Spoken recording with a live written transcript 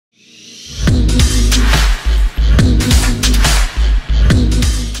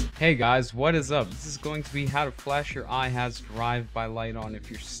Hey guys, what is up? This is going to be how to flash your iHas drive by Liteon. If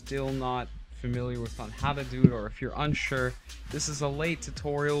you're still not familiar with on how to do it, or if you're unsure, this is a late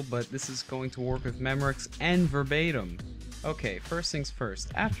tutorial, but this is going to work with Memorex and verbatim. Okay, first things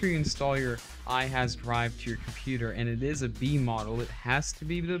first, after you install your iHas drive to your computer, and it is a B model, it has to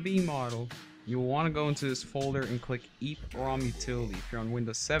be the B model, you'll want to go into this folder and click EEPROM utility. If you're on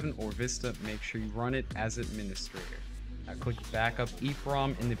Windows 7 or Vista, make sure you run it as administrator. Now click backup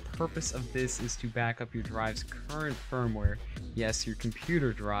EEPROM, and the purpose of this is to back up your drive's current firmware, yes, your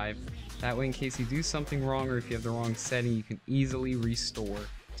computer drive. That way, in case you do something wrong or if you have the wrong setting, you can easily restore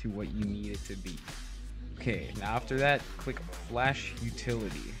to what you need it to be. Okay, now after that, click flash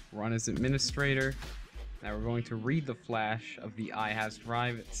utility, run as administrator. Now we're going to read the flash of the iHas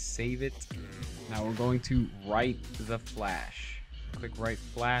drive, save it. Now we're going to write the flash. Click write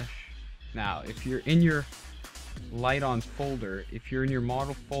flash. Now if you're in your Liteon folder, if you're in your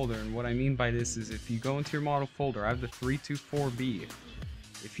model folder, and what I mean by this is if you go into your model folder, I have the 324B.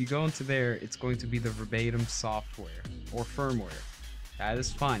 If you go into there, it's going to be the verbatim software or firmware. That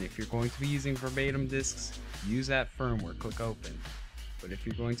is fine. If you're going to be using verbatim disks, use that firmware, click open. But if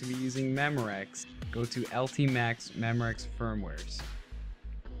you're going to be using Memorex, go to LTMax Memorex firmwares.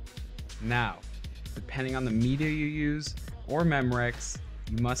 Now, depending on the media you use or Memorex,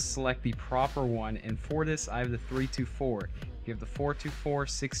 you must select the proper one, and for this I have the 324. If you have the 424,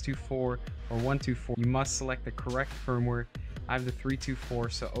 624, or 124, you must select the correct firmware. I have the 324,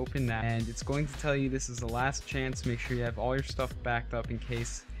 so open that, and it's going to tell you this is the last chance. Make sure you have all your stuff backed up in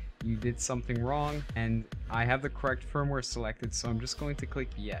case you did something wrong, and I have the correct firmware selected, so I'm just going to click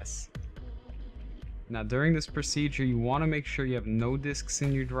yes. Now during this procedure, you want to make sure you have no disks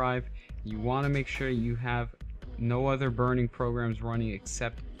in your drive. You want to make sure you have no other burning programs running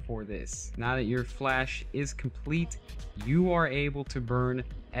except for this. Now that your flash is complete, you are able to burn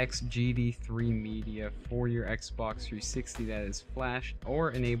XGD3 media for your Xbox 360 that is flashed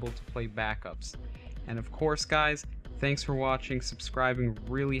or enabled to play backups. And of course guys, thanks for watching. Subscribing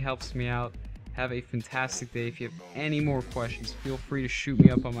really helps me out. Have a fantastic day. If you have any more questions, feel free to shoot me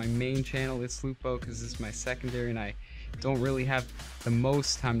up on my main channel. It's Lupo, because this is my secondary and I don't really have the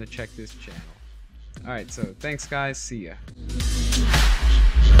most time to check this channel. Alright, so thanks guys, see ya.